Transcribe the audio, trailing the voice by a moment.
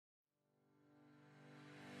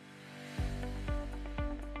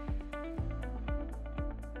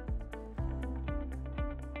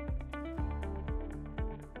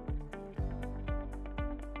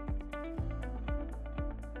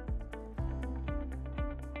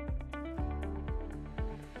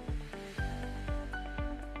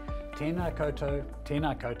Tēnā koutou,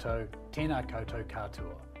 tēnā koutou, tēnā koutou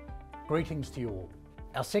katoa. Greetings to you all.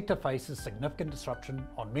 Our sector faces significant disruption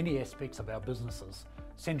on many aspects of our businesses,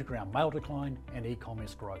 centred around mail decline and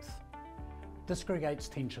e-commerce growth. This creates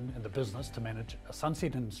tension in the business to manage a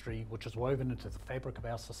sunset industry which is woven into the fabric of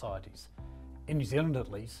our societies. In New Zealand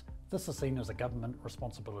at least, this is seen as a government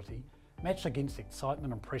responsibility matched against the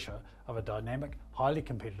excitement and pressure of a dynamic, highly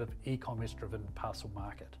competitive e-commerce driven parcel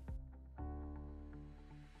market.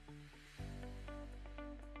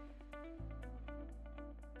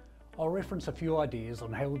 I'll reference a few ideas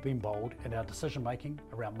on how we've been bold in our decision making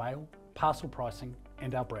around mail, parcel pricing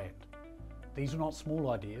and our brand. These are not small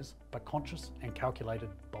ideas, but conscious and calculated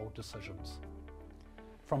bold decisions.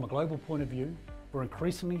 From a global point of view, we're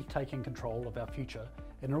increasingly taking control of our future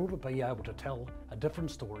in order to be able to tell a different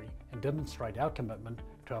story and demonstrate our commitment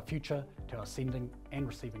to our future, to our sending and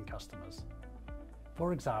receiving customers.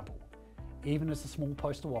 For example, even as a small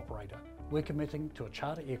postal operator, we're committing to a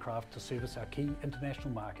charter aircraft to service our key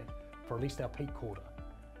international market for at least our peak quarter.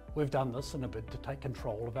 We've done this in a bid to take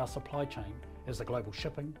control of our supply chain as the global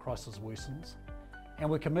shipping crisis worsens, and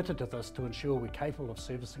we're committed to this to ensure we're capable of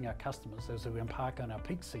servicing our customers as we embark on our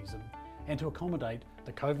peak season and to accommodate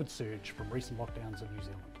the COVID surge from recent lockdowns in New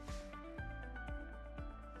Zealand.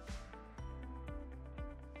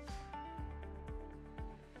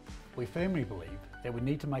 We firmly believe that we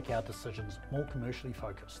need to make our decisions more commercially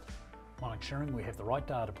focused, while ensuring we have the right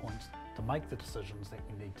data points to make the decisions that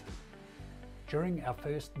we need to. During our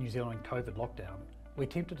first New Zealand COVID lockdown, we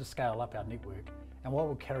attempted to scale up our network, and while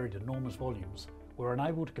we carried enormous volumes, we were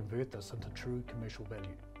unable to convert this into true commercial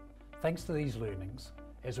value. Thanks to these learnings,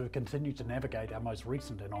 as we've continued to navigate our most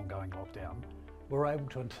recent and ongoing lockdown, we were able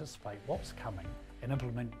to anticipate what's coming and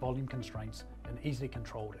implement volume constraints in easily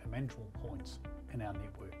controlled and manageable points in our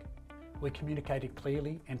network. We communicated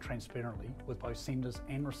clearly and transparently with both senders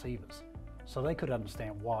and receivers, so they could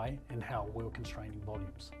understand why and how we were constraining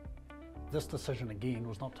volumes. This decision again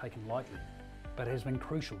was not taken lightly, but has been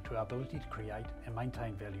crucial to our ability to create and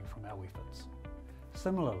maintain value from our efforts.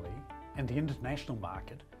 Similarly, in the international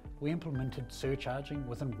market, we implemented surcharging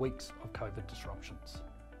within weeks of COVID disruptions.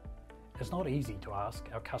 It's not easy to ask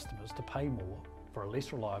our customers to pay more for a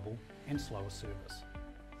less reliable and slower service,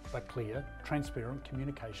 but clear, transparent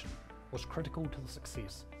communication was critical to the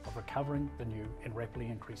success of recovering the new and rapidly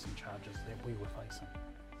increasing charges that we were facing.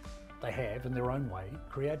 They have, in their own way,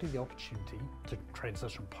 created the opportunity to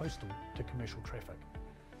transition postal to commercial traffic.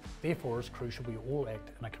 Therefore, it's crucial we all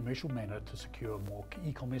act in a commercial manner to secure more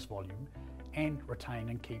e-commerce volume and retain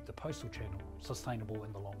and keep the postal channel sustainable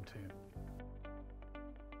in the long term.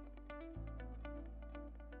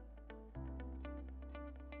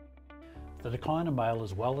 The decline in mail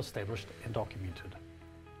is well established and documented,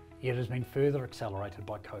 yet has been further accelerated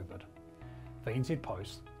by COVID. For NZ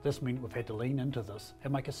Post, this meant we've had to lean into this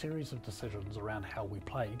and make a series of decisions around how we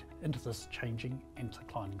played into this changing and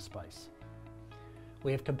declining space.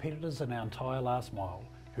 We have competitors in our entire last mile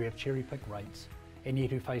who have cherry-picked rates and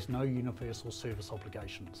yet who face no universal service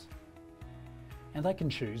obligations. And they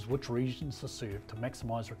can choose which regions to serve to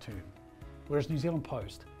maximise return, whereas New Zealand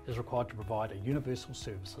Post is required to provide a universal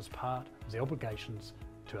service as part of the obligations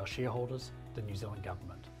to our shareholders, the New Zealand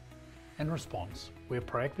Government. In response, we have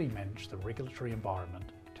proactively managed the regulatory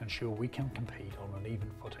environment to ensure we can compete on an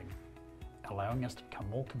even footing, allowing us to become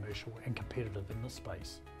more commercial and competitive in this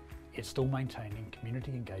space, yet still maintaining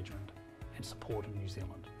community engagement and support in New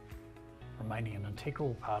Zealand, remaining an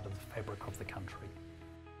integral part of the fabric of the country.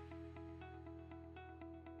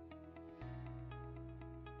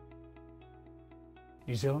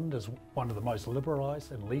 New Zealand is one of the most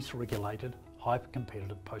liberalised and least regulated,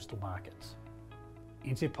 hyper-competitive postal markets.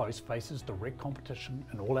 NZ Post faces direct competition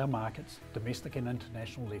in all our markets, domestic and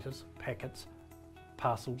international letters, packets,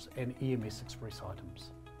 parcels and EMS express items.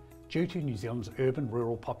 Due to New Zealand's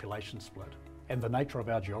urban-rural population split and the nature of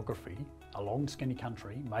our geography, a long skinny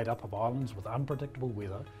country made up of islands with unpredictable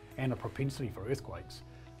weather and a propensity for earthquakes,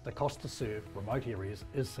 the cost to serve remote areas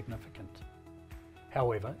is significant.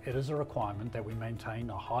 However, it is a requirement that we maintain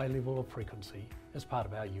a high level of frequency as part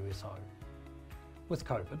of our USO. With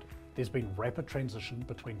COVID, there's been rapid transition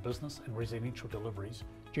between business and residential deliveries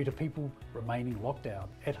due to people remaining locked down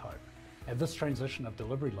at home. At this transition of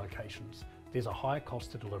delivery locations, there's a higher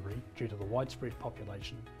cost to delivery due to the widespread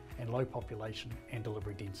population and low population and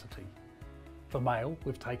delivery density. For mail,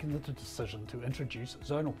 we've taken the decision to introduce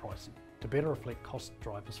zonal pricing to better reflect cost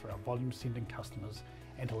drivers for our volume sending customers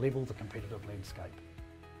and to level the competitive landscape.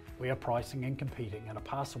 We are pricing and competing in a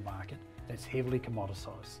parcel market that's heavily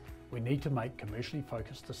commoditised, We need to make commercially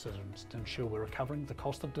focused decisions to ensure we're recovering the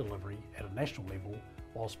cost of delivery at a national level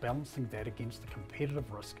whilst balancing that against the competitive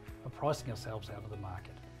risk of pricing ourselves out of the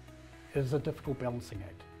market. It is a difficult balancing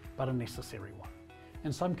act, but a necessary one.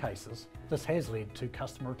 In some cases, this has led to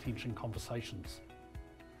customer retention conversations.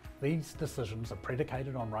 These decisions are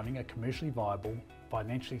predicated on running a commercially viable,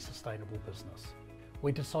 financially sustainable business.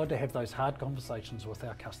 We decide to have those hard conversations with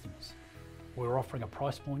our customers. We're offering a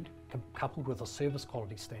price point coupled with a service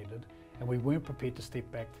quality standard, and we weren't prepared to step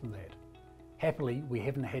back from that. Happily, we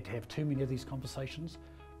haven't had to have too many of these conversations,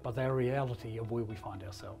 but they're a reality of where we find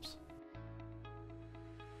ourselves.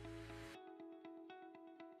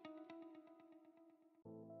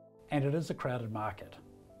 And it is a crowded market.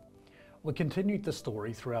 We continued this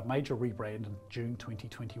story through our major rebrand in June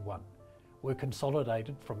 2021. We're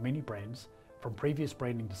consolidated from many brands, from previous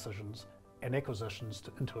branding decisions and acquisitions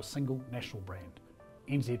into a single national brand,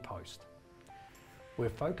 NZ Post. We're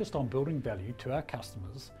focused on building value to our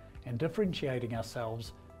customers and differentiating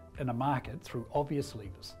ourselves in a market through obvious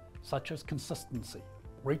levers, such as consistency,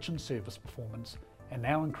 reach and service performance, and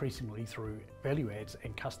now increasingly through value adds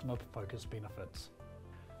and customer-focused benefits.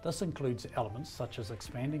 This includes elements such as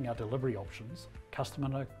expanding our delivery options,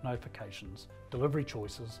 customer notifications, delivery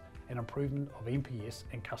choices, and improvement of NPS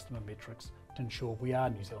and customer metrics to ensure we are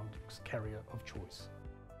New Zealand's carrier of choice.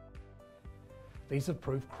 These have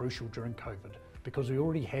proved crucial during COVID because we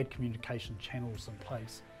already had communication channels in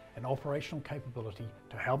place and operational capability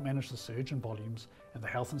to help manage the surge in volumes and the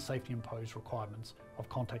health and safety imposed requirements of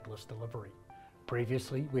contactless delivery.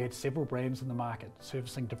 Previously, we had several brands in the market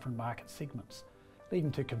servicing different market segments,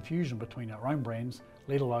 leading to confusion between our own brands,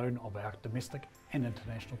 let alone of our domestic and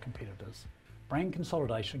international competitors. Brand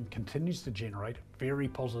consolidation continues to generate very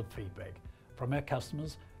positive feedback from our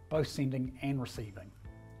customers, both sending and receiving.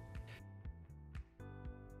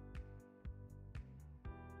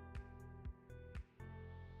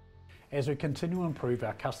 As we continue to improve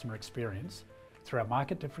our customer experience through our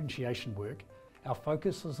market differentiation work, our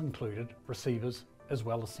focus has included receivers as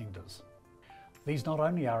well as senders. These not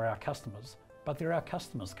only are our customers, but they're our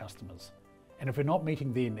customers' customers. And if we're not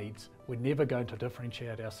meeting their needs, we're never going to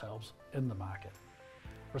differentiate ourselves in the market.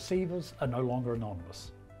 Receivers are no longer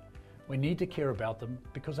anonymous. We need to care about them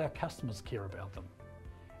because our customers care about them.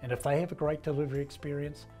 And if they have a great delivery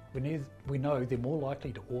experience, we know they're more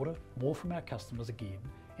likely to order more from our customers again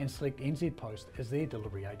and select NZ Post as their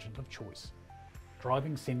delivery agent of choice,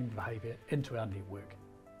 driving sending behaviour into our network.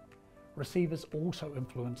 Receivers also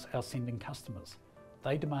influence our sending customers.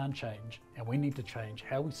 They demand change, and we need to change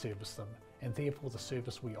how we service them and therefore the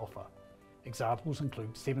service we offer. Examples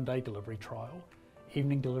include 7-day delivery trial,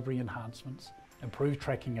 evening delivery enhancements, improved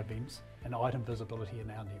tracking events, and item visibility in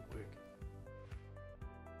our network.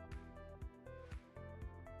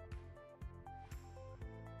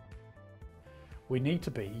 We need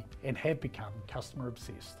to be and have become customer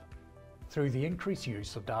obsessed. Through the increased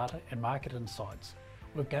use of data and market insights,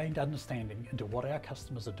 we've gained understanding into what our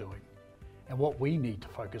customers are doing and what we need to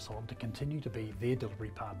focus on to continue to be their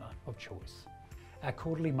delivery partner of choice. Our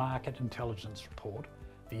quarterly market intelligence report,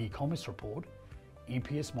 the e-commerce report,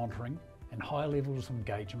 NPS monitoring, and higher levels of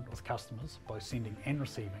engagement with customers, both sending and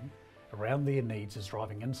receiving, around their needs is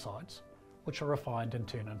driving insights, which are refined and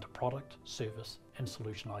turned into product, service, and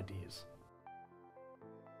solution ideas.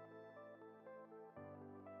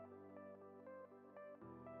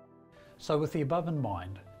 So with the above in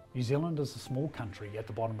mind, New Zealand is a small country at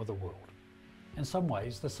the bottom of the world. In some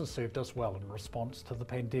ways, this has served us well in response to the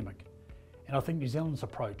pandemic, and I think New Zealand's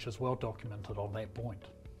approach is well documented on that point.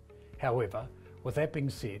 However, with that being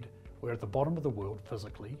said, we're at the bottom of the world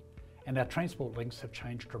physically, and our transport links have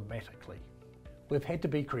changed dramatically. We've had to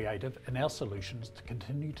be creative in our solutions to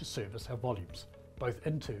continue to service our volumes, both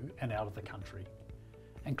into and out of the country,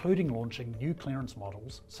 including launching new clearance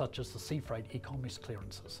models such as the sea freight e-commerce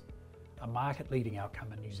clearances, a market-leading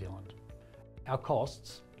outcome in New Zealand. Our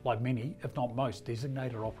costs, like many, if not most,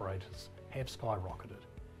 designated operators, have skyrocketed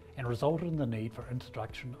and resulted in the need for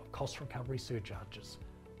introduction of cost recovery surcharges,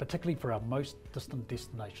 particularly for our most distant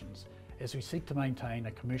destinations, as we seek to maintain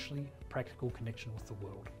a commercially practical connection with the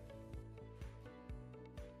world.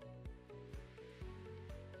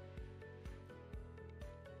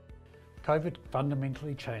 COVID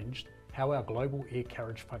fundamentally changed how our global air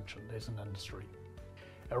carriage functioned as an industry.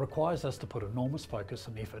 It requires us to put enormous focus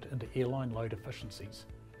and effort into airline load efficiencies,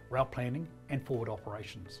 route planning and forward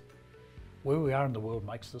operations. Where we are in the world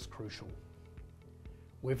makes this crucial.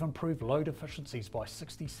 We've improved load efficiencies by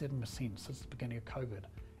 67% since the beginning of COVID,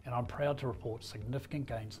 and I'm proud to report significant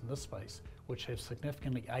gains in this space, which have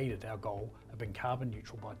significantly aided our goal of being carbon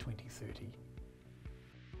neutral by 2030.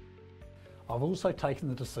 I've also taken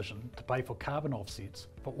the decision to pay for carbon offsets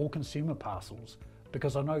for all consumer parcels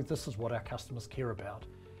because I know this is what our customers care about,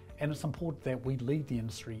 and it's important that we lead the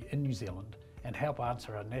industry in New Zealand and help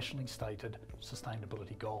answer our nationally stated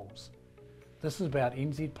sustainability goals. This is about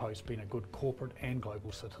NZ Post being a good corporate and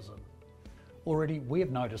global citizen. Already we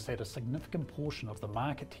have noticed that a significant portion of the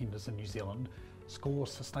market tenders in New Zealand score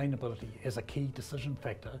sustainability as a key decision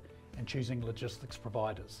factor in choosing logistics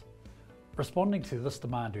providers. Responding to this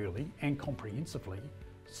demand early and comprehensively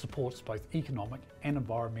supports both economic and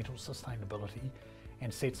environmental sustainability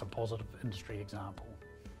and sets a positive industry example.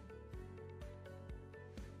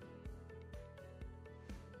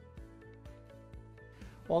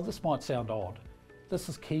 While this might sound odd, this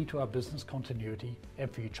is key to our business continuity and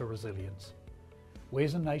future resilience. We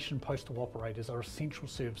as a nation postal operators are essential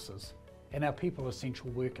services and our people are essential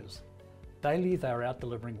workers. Daily they are out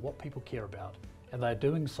delivering what people care about, and they are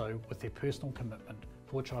doing so with their personal commitment,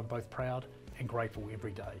 for which I'm both proud and grateful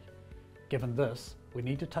every day. Given this, we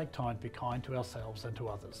need to take time to be kind to ourselves and to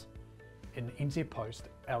others. In NZ Post,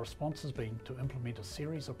 our response has been to implement a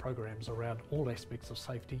series of programs around all aspects of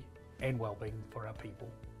safety and wellbeing for our people.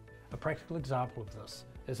 A practical example of this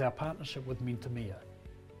is our partnership with Mentamia.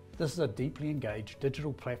 This is a deeply engaged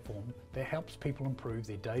digital platform that helps people improve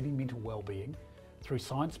their daily mental wellbeing through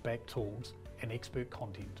science-backed tools and expert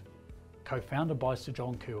content. Co-founded by Sir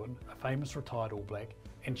John Kirwan, a famous retired All Black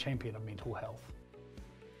and champion of mental health.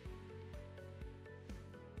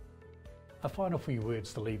 A final few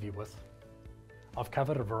words to leave you with. I've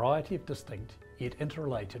covered a variety of distinct yet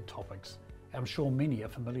interrelated topics. I'm sure many are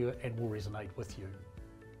familiar and will resonate with you.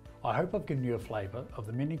 I hope I've given you a flavour of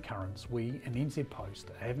the many currents we in NZ Post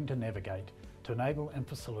are having to navigate to enable and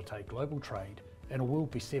facilitate global trade in a world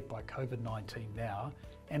beset by COVID-19 now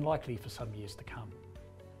and likely for some years to come.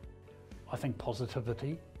 I think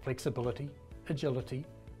positivity, flexibility, agility,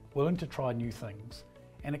 willing to try new things,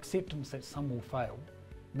 and acceptance that some will fail,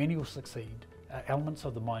 many will succeed, are elements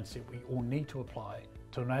of the mindset we all need to apply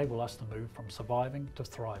to enable us to move from surviving to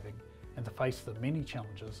thriving in the face of the many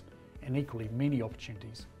challenges and equally many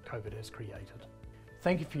opportunities COVID has created.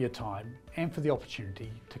 Thank you for your time and for the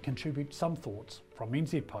opportunity to contribute some thoughts from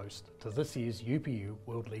NZ Post to this year's UPU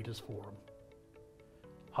World Leaders Forum.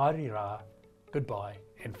 Haere rā, goodbye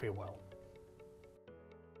and farewell.